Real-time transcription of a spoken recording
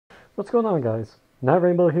What's going on, guys? Night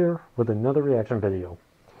Rainbow here with another reaction video,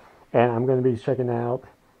 and I'm going to be checking out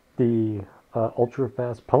the Ultra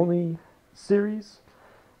Fast Pony series,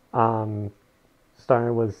 starting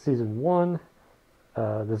with season 1.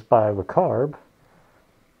 This is by Recarb.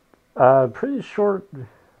 Pretty short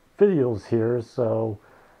videos here, so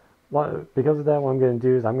because of that, what I'm going to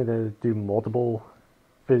do is I'm going to do multiple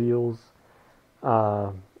videos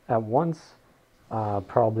at once,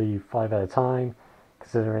 probably 5 at a time,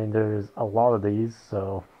 considering there's a lot of these,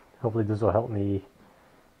 so hopefully this will help me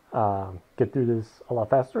get through this a lot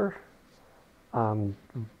faster.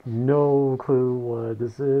 No clue what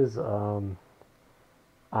this is. I'm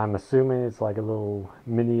assuming it's like a little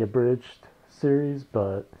mini abridged series,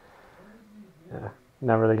 but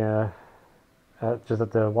not really gonna just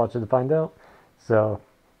have to watch it to find out. So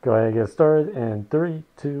go ahead and get started in 3,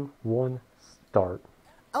 2, 1, start.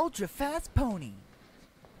 Ultra Fast Pony.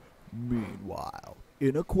 Meanwhile,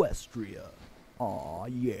 in Equestria. Aw,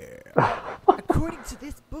 yeah. According to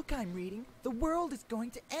this book I'm reading, the world is going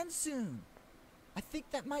to end soon. I think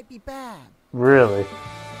that might be bad. Really?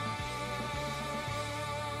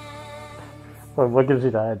 What gives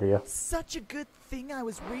you that idea? Such a good thing I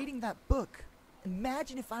was reading that book.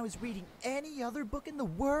 Imagine if I was reading any other book in the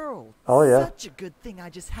world. Oh, yeah. Such a good thing I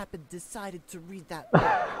just happened decided to read that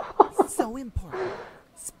book. So important.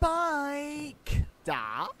 Spike!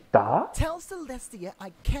 Da? Tell Celestia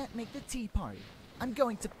I can't make the tea party. I'm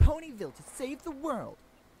going to Ponyville to save the world,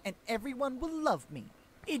 and everyone will love me.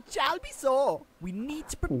 It shall be so. We need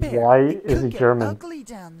to prepare. Why it is he could German? get ugly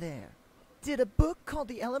down there. Did a book called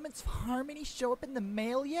The Elements of Harmony show up in the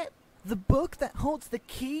mail yet? The book that holds the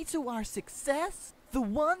key to our success? The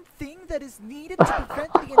one thing that is needed to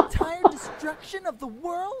prevent the entire destruction of the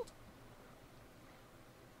world?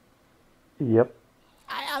 Yep.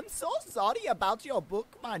 I am so sorry about your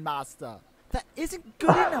book, my master. That isn't good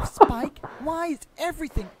enough, Spike. Why is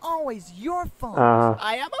everything always your fault?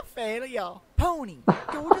 I am a failure. Pony,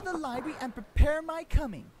 go to the library and prepare my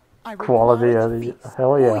coming. I Quality of the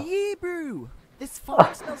hell yeah. Oh, yeah, brew. This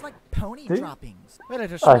farm smells like pony droppings. Well,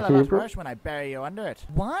 it'll smell a lot Hebrew? worse when I bury you under it.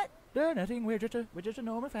 What? No, nothing. We're just a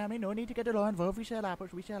normal family. No need to get the law involved. We sell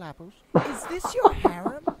apples. We sell apples. Is this your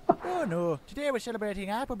harem? Oh, no. Today we're celebrating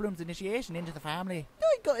Apple Bloom's initiation into the family.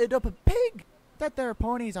 I got it up a pig. That there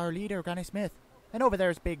pony's our leader, Granny Smith. And over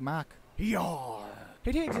there's Big Mac. Yar.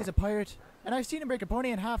 He thinks he's a pirate. And I've seen him break a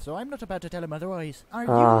pony in half, so I'm not about to tell him otherwise. Are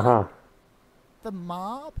you like the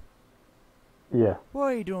mob? Yeah.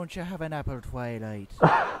 Why don't you have an apple twilight?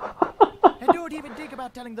 And don't even think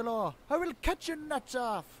about telling the law. I will cut your nuts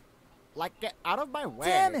off. Like, get out of my way.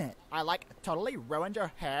 Damn it. I, totally ruined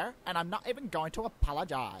your hair, and I'm not even going to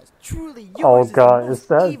apologize. Truly, Oh, yours God, is is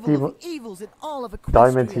the that most evil of Demon- evils in all of Equestria.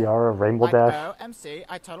 Diamond Tiara, Rainbow Dash. OMC,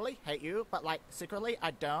 I totally hate you, but, secretly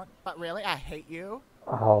I don't. But really, I hate you.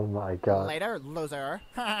 Oh my god. Later, loser.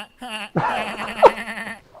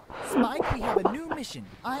 Spike, we have a new mission.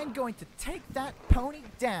 I'm going to take that pony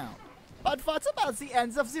down. But what about the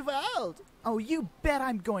ends of the world? Oh, you bet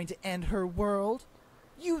I'm going to end her world.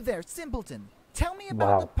 You there, simpleton. Tell me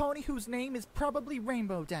about Wow. the pony whose name is probably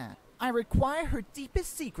Rainbow Dan. I require her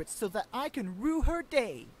deepest secrets so that I can rue her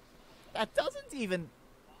day. That doesn't even...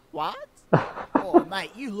 What? Oh,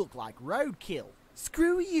 mate, you look like roadkill.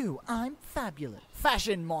 Screw you, I'm fabulous.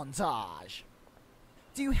 Fashion montage.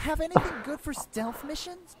 Do you have anything good for stealth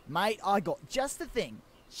missions? Mate, I got just the thing.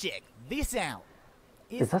 Check this out.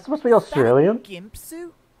 Is that supposed to be Australian? That a gimp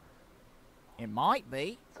suit? It might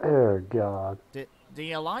be. Oh god. Do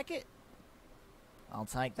you like it? I'll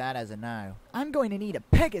take that as a no. I'm going to need a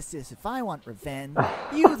Pegasus if I want revenge.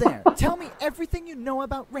 You there, tell me everything you know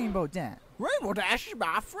about Rainbow Dan. Rainbow Dash is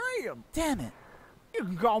my friend. Damn it. You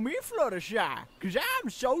can call me Fluttershy, cause I'm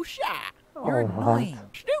so shy. You're Oh, annoying.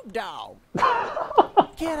 Snoop Dogg.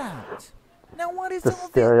 Get out. Now what is The all this?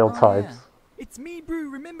 stereotypes. Oh, yeah. It's me, Brew.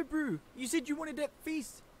 Remember, Brew? You said you wanted that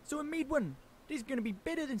feast, so I made one. This is gonna be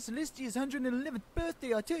better than Celestia's 111th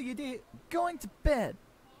birthday, I tell you that. Going to bed.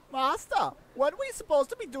 Master, weren't we supposed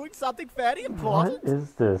to be doing something very What important?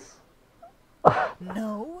 is this?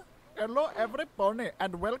 No. Hello, every pony,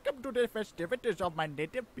 and welcome to the festivities of my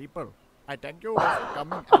native people. I thank you all for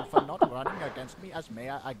coming and for not running against me as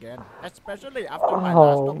mayor again, especially after my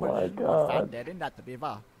last Oh my opposition was God. found dead in that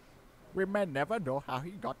river. We may never know how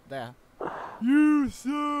he got there. You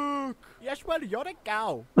suck. Yes, well, you're a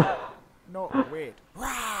cow. No, wait.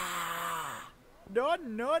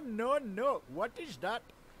 No. What is that?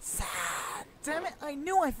 Sad. Damn it, I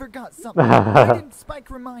knew I forgot something. Why didn't Spike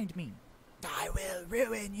remind me? I will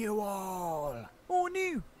ruin you all. Oh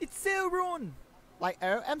no, it's Sauron. Like,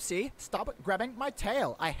 OMC, stop grabbing my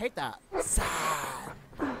tail. I hate that. Sad.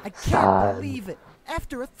 I can't believe it.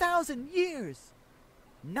 After 1,000 years.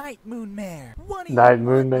 Night Moon Mare. What do you Night want,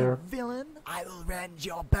 Moon you Mare. villain? I will rend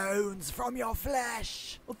your bones from your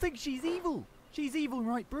flesh. I think she's evil. She's evil,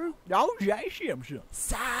 right, Brew? Oh, yeah, sure.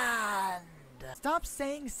 Sand. Stop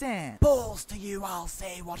saying sand. Balls to you, I'll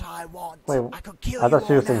say what I want. Wait, I could kill I thought you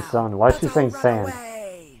she was all saying now, sun. Why is but she I'll saying run sand?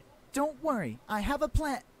 away. Don't worry, I have a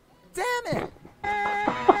plan. Damn it!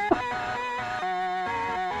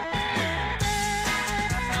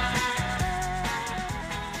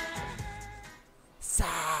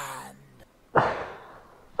 Sand.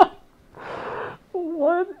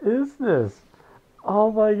 What is this?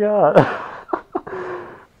 Oh my god.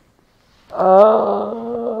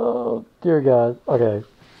 Oh dear god. Okay.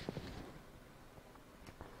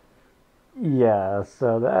 Yeah,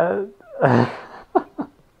 so that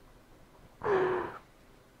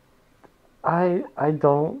I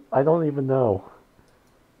don't even know.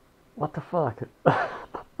 What the fuck?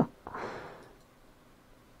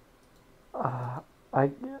 I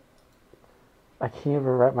can't even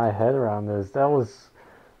wrap my head around this. That was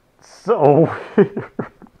so weird.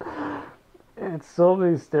 And so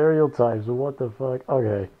many stereotypes. What the fuck?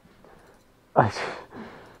 Okay. I'm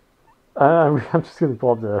just gonna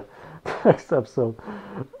pull up the next episode.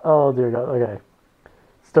 Oh dear god. Okay.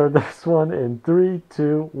 Start this one in 3,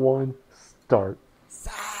 2, 1, start.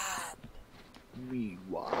 Sand.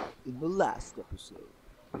 Meanwhile, in the last episode.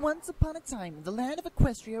 Once upon a time, the land of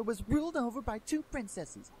Equestria was ruled over by 2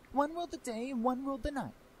 princesses. One ruled the day and one ruled the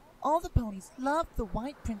night. All the ponies loved the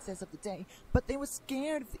white princess of the day, but they were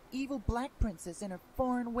scared of the evil black princess and her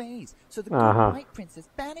foreign ways. So the good white princess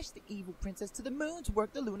banished the evil princess to the moon to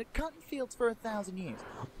work the lunar cotton fields for 1,000 years.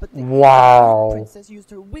 But the evil black princess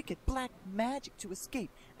used her wicked black magic to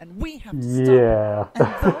escape, and we have to stop her.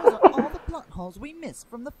 And those are all the plot holes we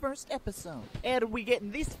missed from the first episode. How did we get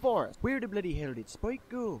in this forest? Where the bloody hell did Spike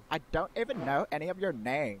go? I don't even know any of your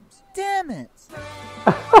names. Damn it!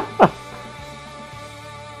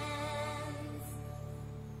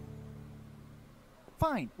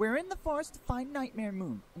 Fine, we're in the forest to find Nightmare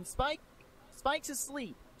Moon, and Spike's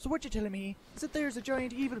asleep. So what you're telling me is that there's a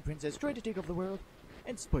giant evil princess trying to take over the world,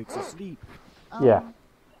 and Spike's asleep. Yeah.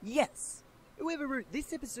 Yes. Whoever wrote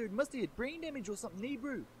this episode must have had brain damage or something, eh,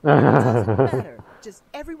 bro? Doesn't matter. Just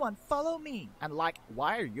everyone follow me. And like,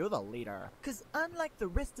 why are you the leader? Cause unlike the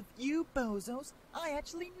rest of you bozos, I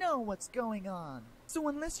actually know what's going on. So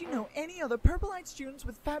unless you know any other purple-eyed students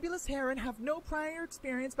with fabulous hair and have no prior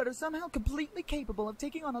experience but are somehow completely capable of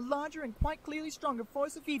taking on a larger and quite clearly stronger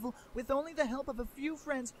force of evil with only the help of a few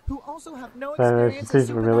friends who also have no experience in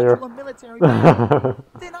supernatural or military matters,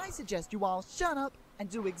 then I suggest you all shut up and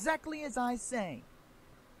do exactly as I say.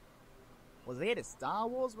 Was that a Star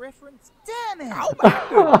Wars reference? Damn it! Oh my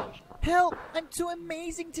gosh! Help! I'm too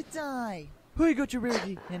amazing to die! I got you,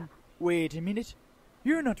 Rarity, and wait a minute.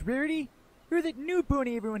 You're not Rarity. You're that new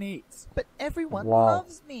pony everyone hates. But everyone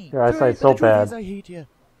loves me. Your eyesight's so bad. I hate you.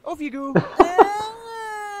 Off you go.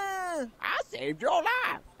 Ah! I saved your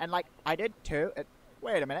life! And like, I did too.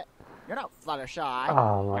 Wait a minute. You're not Fluttershy.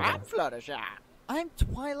 Oh my I'm god. Fluttershy. I'm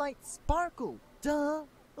Twilight Sparkle. Duh.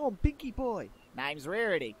 Oh, I'm Pinky Boy. Name's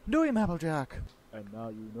Rarity. No, I'm Applejack. And now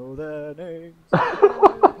you know their names.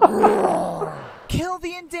 Kill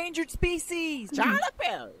the endangered species! Charlie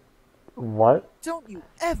Perry. What? Don't you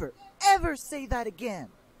ever say that again.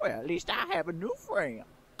 Well, at least I have a new friend.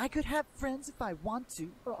 I could have friends if I want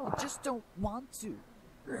to. I just don't want to.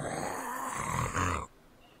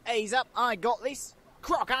 Ease up, I got this.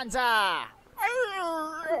 Croc Hunter!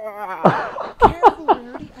 Careful,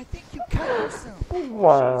 Rarity. I think you cut yourself.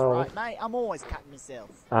 Wow. She's right, mate. I'm always cutting myself.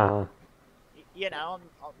 Uh-huh. You know,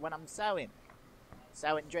 when I'm sewing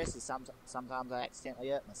dresses, sometimes I accidentally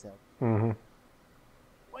hurt myself. Mm-hmm.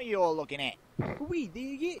 What are you all looking at? Are we there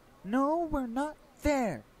yet? No, we're not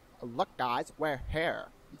there. Look, guys, we're here.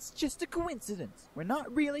 It's just a coincidence. We're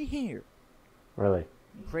not really here. Really?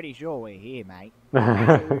 I'm pretty sure we're here, mate.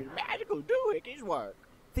 Magical doohickeys work.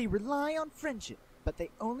 They rely on friendship, but they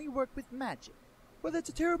only work with magic. Well, that's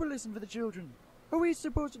a terrible lesson for the children. How are we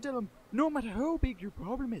supposed to tell them, no matter how big your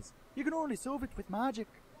problem is, you can only solve it with magic?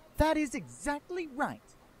 That is exactly right.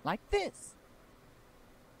 Like this.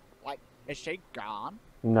 Like, is she gone?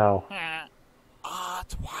 No. Ah,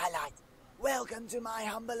 Twilight. Welcome to my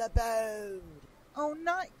humble abode. Oh,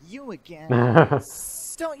 not you again.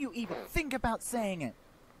 Don't you even think about saying it.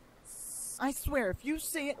 I swear, if you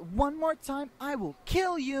say it one more time, I will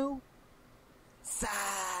kill you.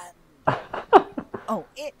 Sand. Oh,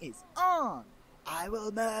 it is on. I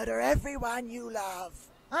will murder everyone you love.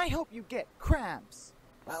 I hope you get crabs.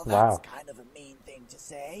 Well, that's kind of a mean thing to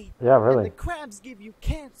say. Yeah, And really. the crabs give you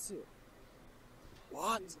cancer.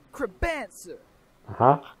 What? Crebancer!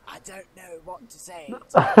 Huh? I don't know what to say.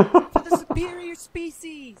 For the superior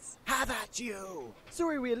species! Have at you!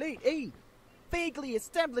 Sorry we're late, eh? Vaguely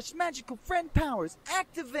established magical friend powers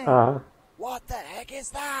activate! What the heck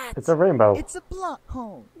is that? It's a rainbow. It's a plot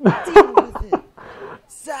hole. Deal with it.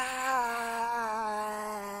 Sad.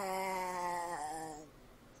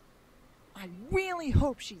 I really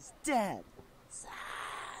hope she's dead.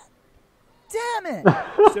 Damn it!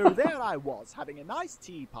 So there I was, having a nice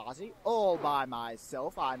tea party, all by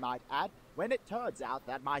myself, I might add, when it turns out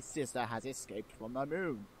that my sister has escaped from the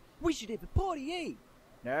moon. We should have a party, eh?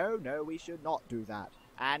 No, we should not do that.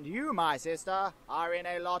 And you, my sister, are in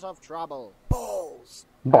a lot of trouble. Balls.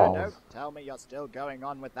 Balls. Don't tell me you're still going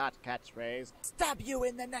on with that catchphrase. Stab you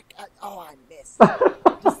in the neck. Oh, I missed.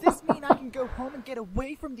 Does this mean I can go home and get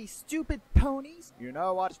away from these stupid ponies? You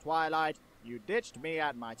know what, Twilight? You ditched me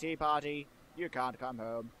at my tea party. You can't come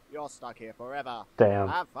home. You're stuck here forever. Damn.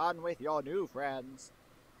 Have fun with your new friends.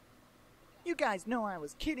 You guys know I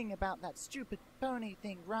was kidding about that stupid pony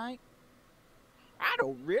thing, right? I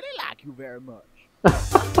don't really like you very much.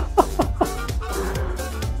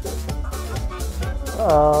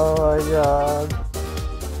 Oh my god.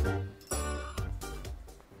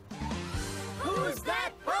 Who's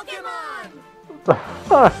that Pokemon?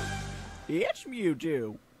 It's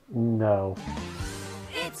Mewtwo. No.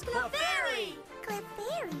 It's Clefairy.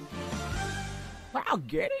 I'll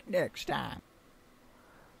get it next time.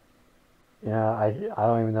 Yeah, I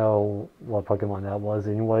don't even know what Pokemon that was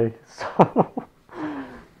anyway, so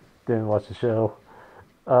didn't watch the show.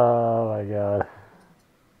 Oh my god.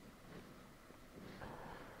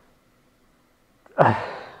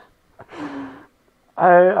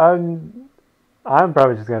 I'm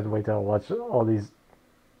probably just gonna have to wait till I watch all these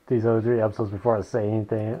other 3 episodes before I say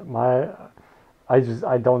anything.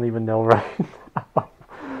 I don't even know right now.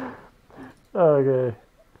 Okay,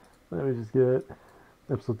 let me just get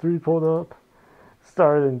episode 3 pulled up.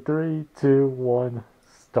 Start in 3, 2, 1,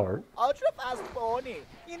 start. Ultra fast pony.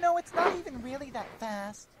 You know, it's not even really that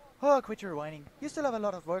fast. Oh, quit your whining. You still have a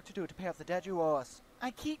lot of work to do to pay off the debt you owe us.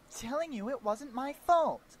 I keep telling you it wasn't my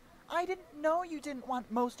fault. I didn't know you didn't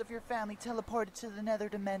want most of your family teleported to the nether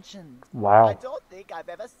dimensions. Wow. I don't think I've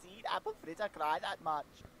ever seen Apple Fritter cry that much.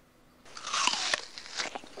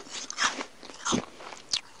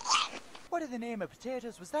 What in the name of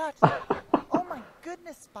potatoes was that? Oh my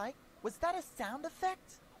goodness, Spike. Was that a sound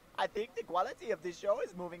effect? I think the quality of this show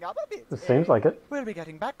is moving up a bit. It seems like it. We'll be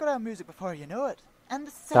getting background music before you know it. And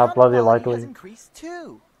the Not sound bloody quality likely. has increased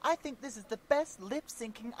too. I think this is the best lip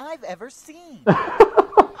syncing I've ever seen.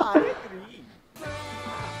 I agree.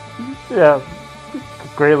 Yeah.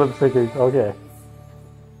 Great lip syncing. Okay.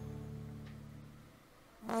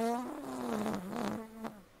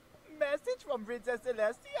 Message from Princess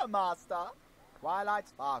Celestia, Master. Twilight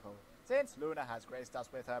Sparkle. Since Luna has graced us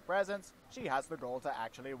with her presence, she has the goal to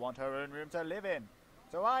actually want her own room to live in.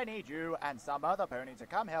 So I need you and some other pony to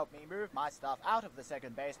come help me move my stuff out of the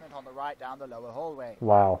second basement on the right down the lower hallway.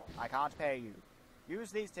 Wow. I can't pay you.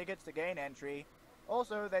 Use these tickets to gain entry.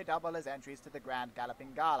 Also, they double as entries to the Grand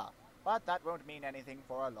Galloping Gala, but that won't mean anything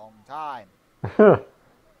for a long time.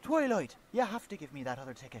 Twilight, you have to give me that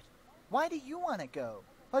other ticket. Why do you want to go?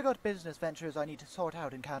 I got business ventures I need to sort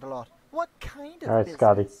out in Canterlot. What kind of Alright, business?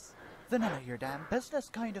 Scotty. The none of your damn business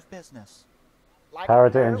kind of business. Like, Power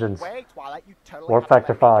to no engines. way, Twilight, you totally Warp have to let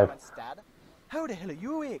factor me go 5. instead. How the hell are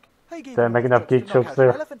you awake? I gave Did I you make enough enough geek to knock jokes out there?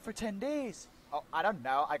 an elephant for 10 days. Oh, I don't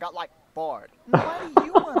know. I got, like, bored. Why do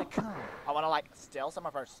you want to come? I want to, like, steal some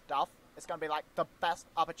of her stuff. It's gonna be, like, the best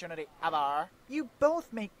opportunity ever. You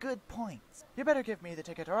both make good points. You better give me the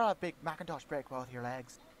ticket or I'll have big Macintosh break both your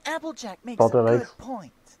legs. Applejack makes Both a their good legs?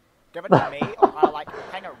 point. Give it to me, or I'll, like,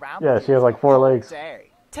 hang around Yeah, with she you has, like, 4 all legs. day.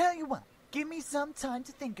 Tell you what, give me some time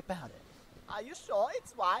to think about it. Are you sure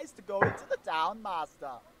it's wise to go into the town,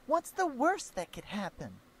 Master? What's the worst that could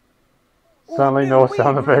happen? Suddenly no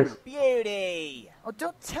sound effects. Beauty! Oh,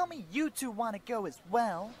 don't tell me you two want to go as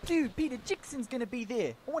well. Dude, Peter Jackson's gonna be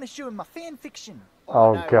there. I want to show him my fan fiction.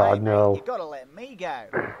 Oh, no, God, wait, mate, no. You gotta let me go.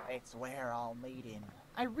 It's where I'll meet him.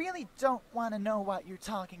 I really don't want to know what you're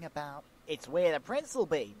talking about. It's where the prince will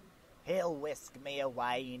be. He'll whisk me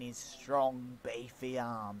away in his strong, beefy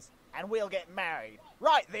arms, and we'll get married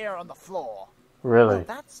right there on the floor. Really? Well,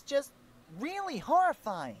 that's just really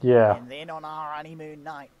horrifying. Yeah. And then on our honeymoon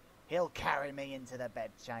night, he'll carry me into the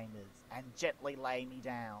bedchambers and gently lay me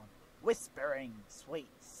down, whispering sweet,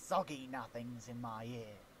 soggy nothings in my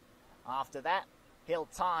ear. After that, he'll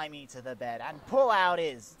tie me to the bed and pull out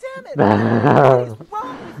his... Damn it! What is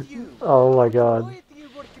wrong with you? Oh my god. Look at the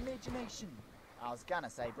erotic imagination. I was gonna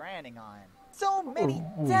say branding iron, So many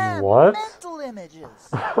damn What? mental images.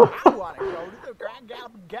 I want to go to the Grand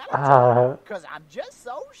Gala because I'm just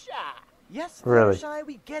so shy. Yes, Really? Fluttershy,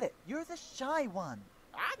 we get it. You're the shy one.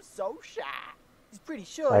 I'm so shy. He's pretty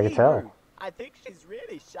sure I can he tell. rude. I think she's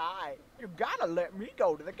really shy. You gotta let me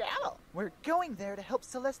go to the gala. We're going there to help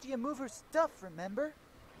Celestia move her stuff, remember?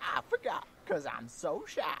 I forgot, because I'm so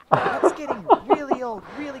shy. That's getting really old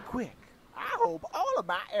really quick. I hope all of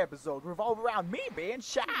my episodes revolve around me being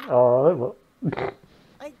shy. Oh,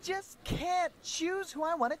 I just can't choose who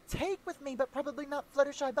I want to take with me, but probably not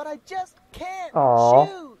Fluttershy, but I just can't Aw.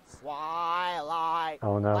 choose. Twilight.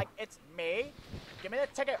 Oh, no. Like, it's me? Give me the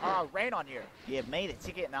ticket or I'll rain on you. Give me the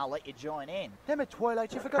ticket and I'll let you join in. Damn it,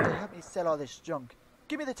 Twilight, you forgot to help me sell all this junk.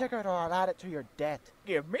 Give me the ticket or I'll add it to your debt.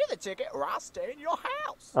 Give me the ticket or I'll stay in your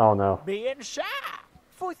house. oh no. Being shy.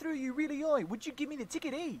 If I threw you really high, would you give me the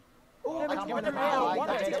ticket, eh? Oh, Damn it, come Twilight, on, Twilight, one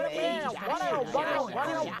that's it, it.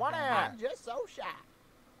 I'm just so shy.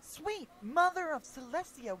 Sweet mother of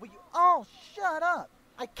Celestia, will you all shut up?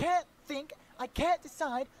 I can't think, I can't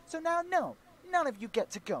decide, so now no, none of you get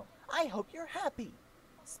to go. I hope you're happy.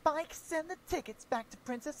 Spike, send the tickets back to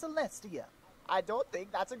Princess Celestia. I don't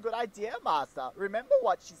think that's a good idea, Master. Remember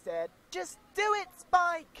what she said? Just do it,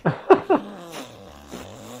 Spike!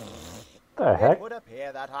 The It heck? would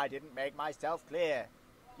appear that I didn't make myself clear.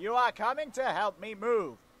 You are coming to help me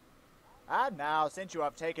move. And now, since you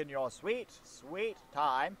have taken your sweet, sweet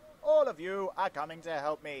time, all of you are coming to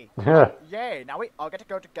help me. Yay, now we all get to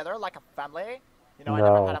go together like a family. You know, I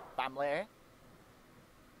never No. had a family.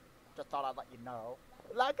 Just thought I'd let you know.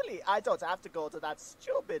 Luckily, I don't have to go to that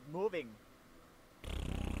stupid moving.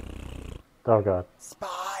 Oh god.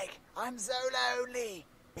 Spike, I'm so lonely.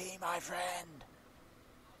 Be my friend.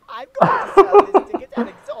 I'm going to sell this ticket at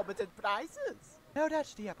exorbitant prices. Now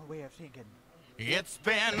that's the upper way of thinking. It's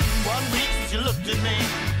been 1 week since you looked at me.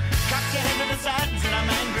 Cocked your head to the side and said I'm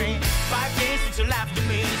angry. 5 days since you laughed at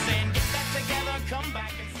me, saying get that together, come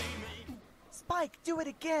back and see me. Spike, do it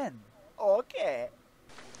again! Okay.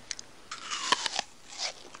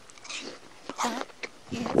 That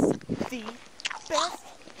is the best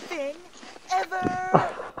thing ever!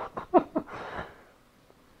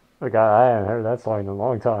 Oh god, I haven't heard that song in a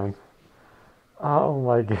long time. Oh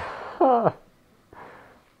my god.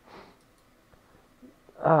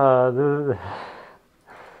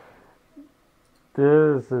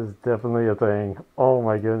 This is definitely a thing. Oh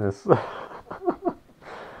my goodness.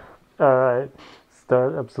 Alright.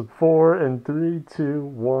 Start episode 4 in 3, 2,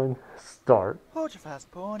 1, start. Hold your fast,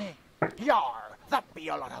 pony. Yar, that be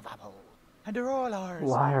a lot of apple. And they're all ours.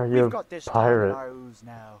 Why are you We've a got this pirate? time in our ooze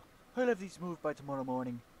now. I'll have these moved by tomorrow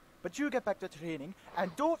morning. But you get back to training,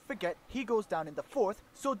 and don't forget he goes down in the 4th,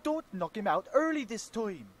 so don't knock him out early this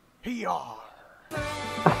time. Yar.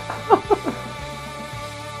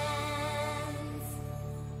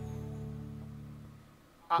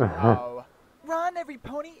 Uh-oh. Run, every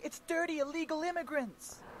pony! It's dirty, illegal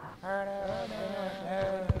immigrants!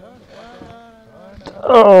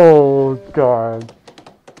 Oh god.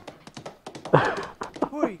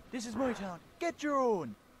 Oi, this is my town. Get your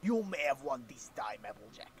own. You may have won this time,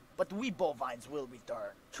 Applejack, but we bovines will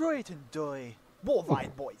return. Try it and die.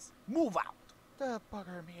 Bovine boys, move out. The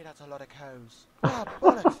bugger me, that's a lot of cows. Ah,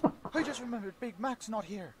 bollocks. I just remembered Big Mac's not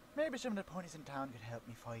here. Maybe some of the ponies in town could help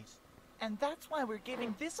me fight. And that's why we're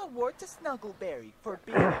giving this award to Snuggleberry for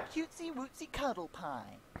being a cutesy wootsy cuddle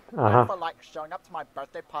pie. Uh-huh. For like showing up to my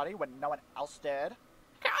birthday party when no one else did.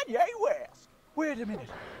 Kanye West. Wait a minute.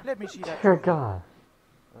 Let me see that. Dear trophy. god.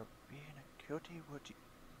 For being a cutie wooty.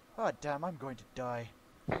 Oh, damn, I'm going to die.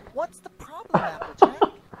 What's the problem, Applejack?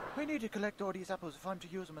 I need to collect all these apples if I'm to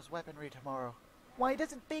use them as weaponry tomorrow. Why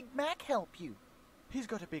doesn't Big Mac help you? He's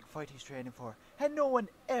got a big fight he's training for, and no one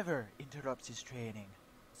ever interrupts his training.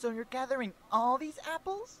 So you're gathering all these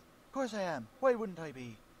apples? Of course I am. Why wouldn't I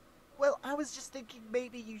be? Well, I was just thinking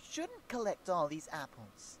maybe you shouldn't collect all these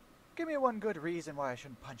apples. Give me one good reason why I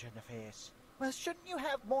shouldn't punch you in the face. Well, shouldn't you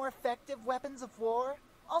have more effective weapons of war?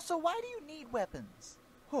 Also, why do you need weapons?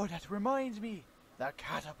 Oh, that reminds me. The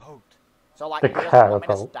catapult. So like The you just want me to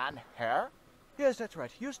catapult. stand here? Yes, that's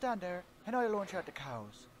right. You stand there, and I'll launch out the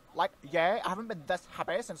cows. Like, yeah, I haven't been this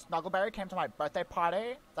happy since Snuggleberry came to my birthday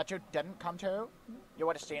party that you didn't come to. You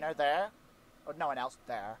would have seen her there. Or no one else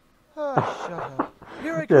there. Oh, shut up.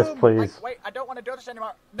 Here I Yes, come. please. Like, wait, I don't want to do this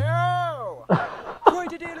anymore. No! Try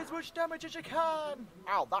to deal as much damage as you can.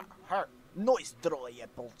 Ow, that hurt. Nice try,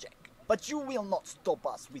 Applejack. But you will not stop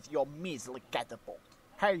us with your measly catapult.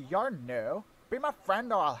 Hey, you're new. Be my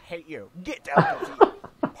friend or I'll hate you. Get out of here,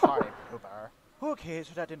 party pooper. Okay,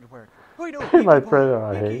 so that didn't work. I know. My Pinkie Pie. friend,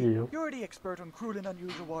 I hate Pinkie, you. You're the expert on cruel and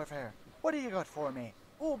unusual warfare. What do you got for me?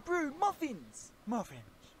 Oh, Brew, muffins! Muffins.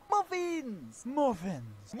 Muffins!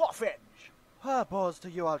 Muffins. Muffins. Ah, balls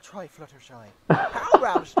to you, I'll try Fluttershy. How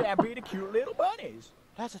about stampede of cute little bunnies?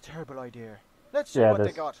 That's a terrible idea. Let's see Yeah, what they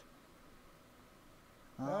this- got.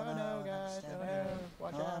 Oh no, guys, oh no,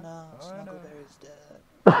 watch oh out. no, Oh, no. Snuggleberry's dead.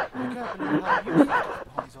 I can't believe how useless these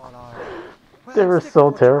ponies all are. Well, They were stick so to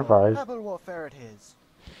what you want. terrified. Apple warfare it is.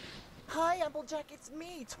 Hi, Applejack, it's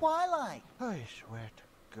me, Twilight. I swear to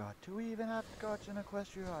God, do we even have gods in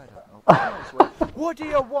Equestria? I don't know. I swear. What do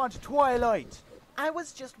you want, Twilight? I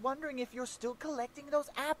was just wondering if you're still collecting those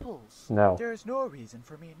apples. No. There's no reason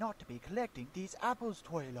for me not to be collecting these apples,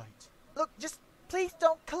 Twilight. Look, just please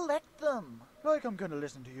don't collect them. Like I'm gonna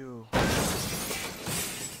listen to you.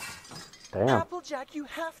 Damn. Applejack, you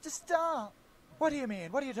have to stop. What do you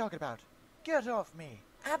mean? What are you talking about? Get off me.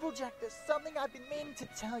 Applejack, there's something I've been meaning to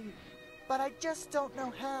tell you, but I just don't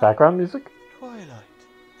know how. Background music? Twilight.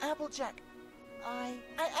 Applejack, I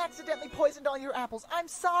accidentally poisoned all your apples. I'm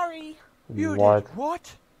sorry. You What? did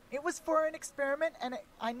what? It was for an experiment, and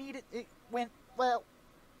it went, well,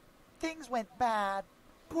 things went bad.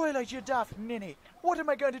 Twilight, you daft ninny. What am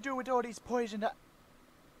I going to do with all these poisoned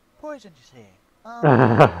poison, you say?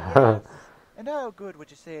 Yes. And how good would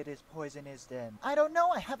you say this poison is then? I don't know,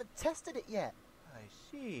 I haven't tested it yet. I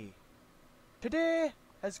see. Today,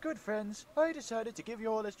 as good friends, I decided to give you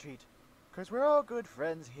all a treat. 'Cause we're all good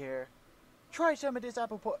friends here. Try some of this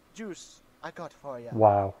apple juice I got for you.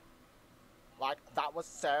 Wow. Like, that was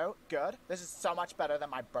so good. This is so much better than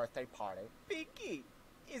my birthday party. Pinky,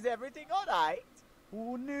 is everything alright?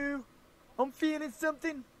 Oh no, I'm feeling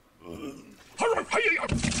something. It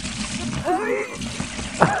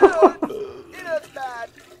is bad.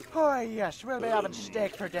 Oh yes, we'll be having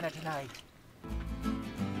steak for dinner tonight.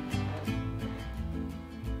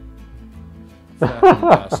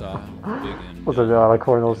 Was it on a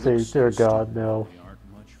corner seat? Dear God, no.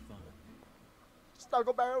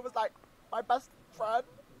 Snuggleberry was like my best friend,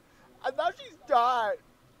 and now she's died.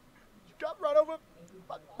 She got run over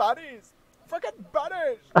by bunnies. Freaking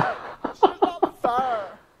bunnies! She's not fair.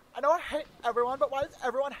 I know I hate everyone, but why does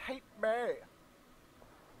everyone hate me?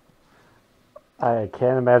 I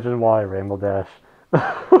can't imagine why, Rainbow Dash.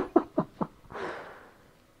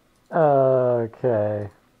 Okay.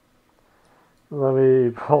 Let me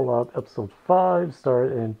pull up episode 5.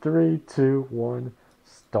 Start in 3, 2, 1,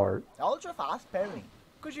 start. Ultra fast pony.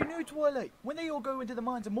 Because you know, Twilight, when they all go into the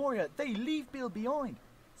mines of Moria, they leave Bill behind.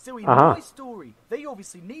 So in my story, they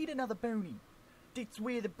obviously need another pony. That's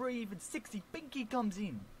where the brave and sexy Pinky comes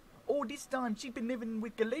in. Or this time she's been living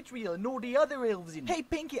with Galadriel and all the other elves in. Hey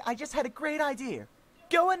Pinky, I just had a great idea.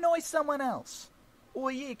 Go annoy someone else. Oh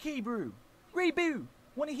yeah, Keybrew. Reboo.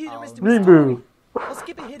 Wanna hear the rest of my story? Reboot. I'll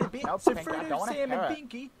skip ahead a bit. No, So Pinky, I Frodo, don't wanna Sam, hear and it.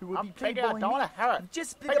 Pinky, who will be played Pinky, I by don't me, wanna hear it. have just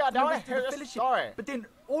split Pinky, I up from the don't wanna rest of hear the this fellowship. story. But then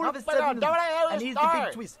all of a Pinky, I sudden, don't wanna hear and this here's the story.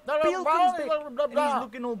 big twist. No, no, Bill no, comes no, back, no, no, and no. he's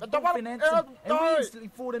looking all I don't buff wanna and hear handsome, the and we story. instantly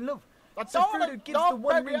fall in love. I So don't Frodo wanna- gives no, the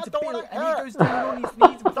one baby, ring I to don't Bill, wanna and he hear goes it. down on his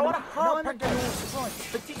knees with Don't him. wanna hear Now it, I'm not Pinky. going all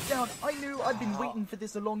surprised, but deep down, I knew I'd been waiting for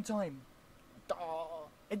this a long time.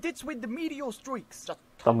 And that's when the meteor strikes. Just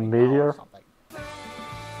The tell me now meteor? or something.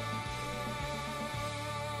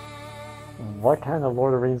 What kind of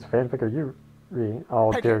Lord of the Rings fanfic are you reading?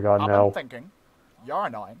 Oh, Pinky, dear God, I've no. been thinking, you're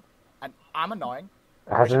annoying, and I'm annoying.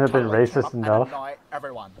 Hasn't it been We should racist totally team enough? up and annoy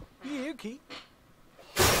everyone. Yeah, okay.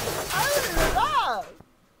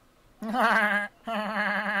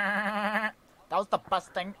 That was the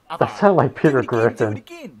best thing ever. That sounded like Peter Do it again, do it Griffin.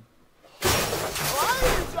 again. Why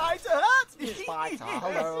are you trying to hurt me? Spikes are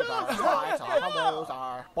hellos are, spikes are hellos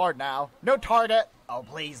are. Bored now. No target. Oh,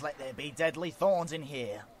 please let there be deadly thorns in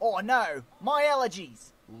here. Oh no, my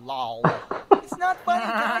allergies. Lol. It's not funny,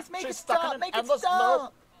 guys. Make it She's stuck in stop. an Make it endless stop.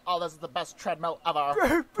 loop. Oh, this is the best treadmill ever.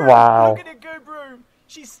 Bro, bro, Wow. look at it go, bro.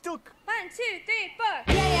 She's stuck. 1, 2, 3, 4.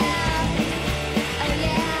 Yeah, yeah. Oh,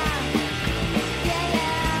 yeah. Yeah,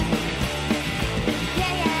 yeah.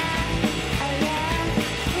 Yeah, yeah. Oh,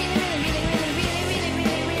 yeah. Really, really, really, really, really,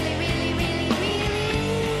 really, really, really, really, really.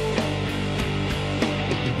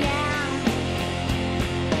 Yeah.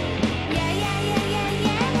 Yeah, yeah, yeah, yeah,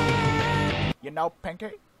 yeah. You know,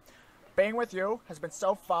 Pinky, being with you has been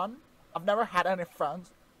so fun. I've never had any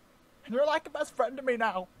friends. And you're like a best friend to me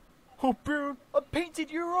now. Oh, bro, I painted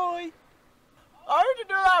your eye. Why would you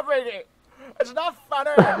do that, Pinky? It's not funny.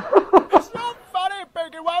 It's not funny,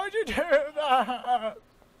 Pinky. Why would you do that?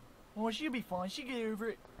 Oh, she'll be fine. She'll get over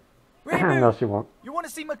it. No, Rainbow, she won't. you want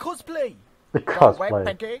to see my cosplay? The Go away, cosplay.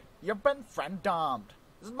 Pinky. You've been friend-domed.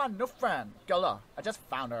 This is my new friend, Gilla. I just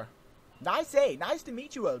found her. Nice to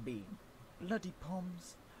meet you, LB. Bloody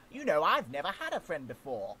poms. You know, I've never had a friend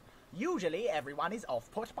before. Usually everyone is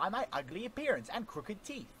off-put by my ugly appearance and crooked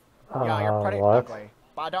teeth. Yeah, you're pretty what? ugly,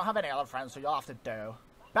 but I don't have any other friends, so you'll have to do.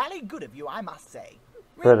 Bally good of you, I must say.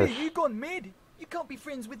 Rainbow, British. you gone mad? You can't be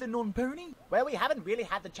friends with a non-pony? Well, we haven't really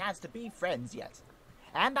had the chance to be friends yet.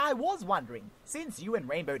 And I was wondering, since you and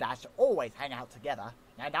Rainbow Dash always hang out together,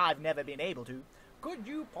 and I've never been able to, could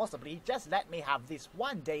you possibly just let me have this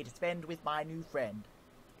one day to spend with my new friend?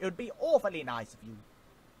 It would be awfully nice of you.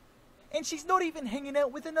 And she's not even hanging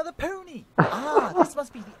out with another pony. Ah, this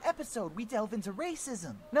must be the episode we delve into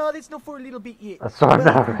racism. No, that's not for a little bit yet. That's not Well,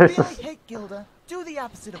 if you racist. really hate Gilda, do the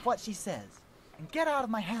opposite of what she says. And get out of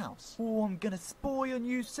my house. Oh, I'm gonna spoil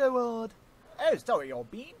you so hard. Oh, sorry,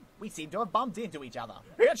 old bean. We seem to have bumped into each other.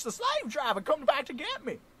 It's the slave driver coming back to get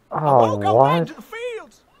me. I Oh, won't go back what? to the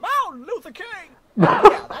fields. Martin Luther King.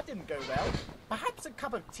 Yeah, that didn't go well. Perhaps a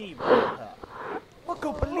cup of tea will help her. I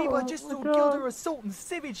can't believe I just Oh my saw God. Gilda assaulting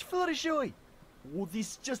Savage Fluttershy. Oh,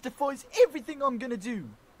 this justifies everything I'm gonna do.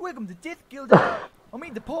 Welcome to Death, Gilda. I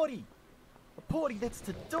mean the party. A party that's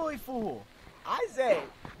to die for. I say,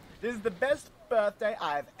 this is the best birthday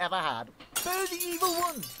I've ever had. Burn the evil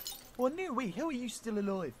one. Oh, no way, how are you still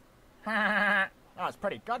alive? That was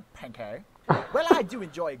pretty good, Pinky. Well, I do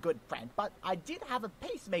enjoy a good prank, but I did have a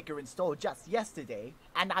pacemaker installed just yesterday,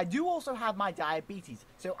 and I do also have my diabetes,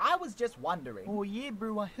 so I was just wondering. Oh yeah,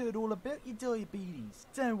 bro, I heard all about your diabetes.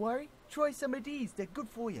 Don't worry, try some of these, they're good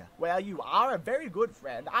for you. Well, you are a very good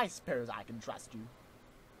friend. I suppose I can trust you.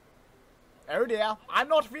 Oh dear, I'm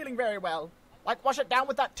not feeling very well. Like, wash it down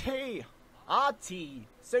with that tea. Ah, tea.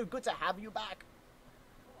 So good to have you back.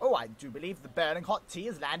 Oh, I do believe the burning hot tea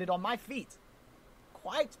has landed on my feet.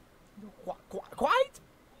 Quite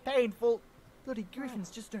painful. Bloody griffins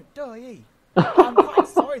just don't die, eh? I'm quite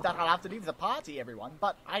sorry that I'll have to leave the party, everyone,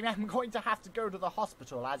 but I am going to have to go to the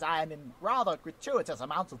hospital as I am in rather gratuitous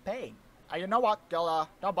amounts of pain. You know what, Gilda?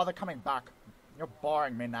 Don't bother coming back. You're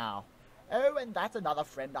boring me now. Oh, and that's another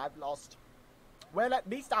friend I've lost. Well, at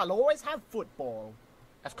least I'll always have football.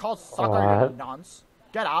 It's called soccer, you What? nonce.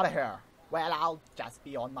 Get out of here. Well, I'll just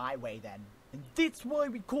be on my way then. And that's why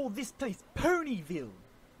we call this place Ponyville.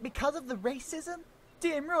 Because of the racism?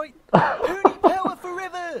 Damn right. Pony power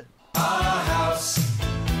forever! Our house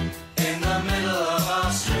in the middle of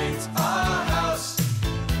our street. Our house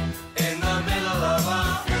in the middle of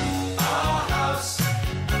our house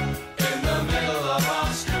in the middle of our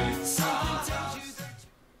street.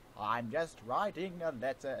 I'm just writing a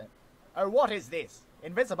letter. Oh, what is this?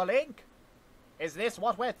 Invisible ink? Is this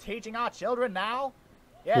what we're teaching our children now?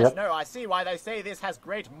 Yes, Yep. no, I see why they say this has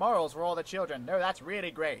great morals for all the children. No, that's really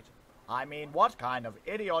great. I mean, what kind of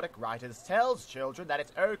idiotic writers tells children that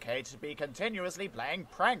it's okay to be continuously playing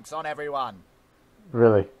pranks on everyone?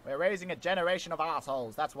 Really. We're raising a generation of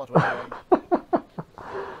assholes, that's what we're doing.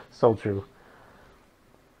 So true.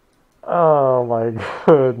 Oh my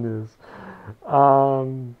goodness.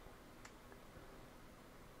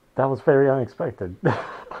 That was very unexpected.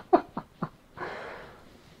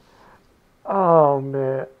 Oh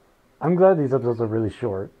man. I'm glad these episodes are really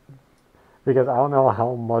short. Because I don't know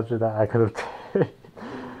how much of that I could have taken.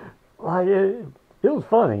 Like it was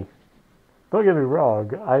funny. Don't get me wrong.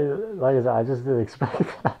 Like I said, I just didn't expect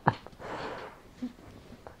that.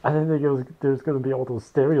 I didn't think there's gonna be all those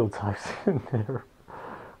stereotypes in there.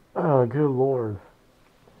 Oh, good lord.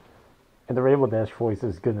 And the Rainbow Dash voice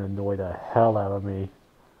is gonna annoy the hell out of me.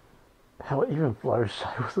 Hell, even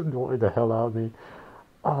Fluttershy was annoying the hell out of me.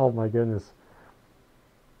 Oh my goodness.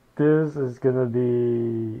 This is gonna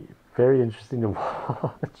be very interesting to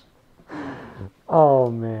watch. Oh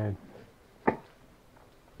man.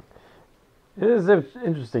 It is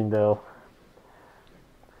interesting though.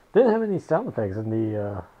 Didn't have any sound effects in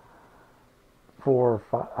the 4 or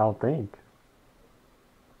 5, I don't think.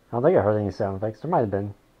 I don't think I heard any sound effects. There might have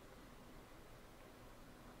been.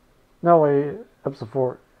 No wait, episode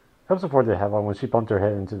 4 did have one when she bumped her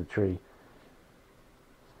head into the tree.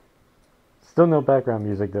 Still no background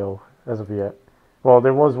music though, as of yet. Well,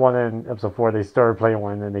 there was one in episode 4. They started playing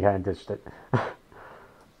one and then they kind of ditched it.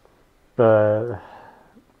 But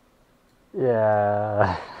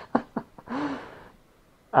yeah,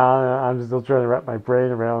 I'm still trying to wrap my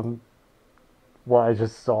brain around what I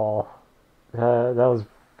just saw. That was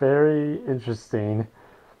very interesting.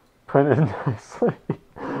 Put it nicely.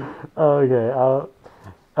 Okay,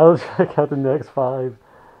 I'll check out the next 5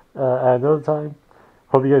 at another time.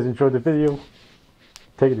 Hope you guys enjoyed the video.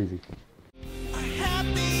 Take it easy.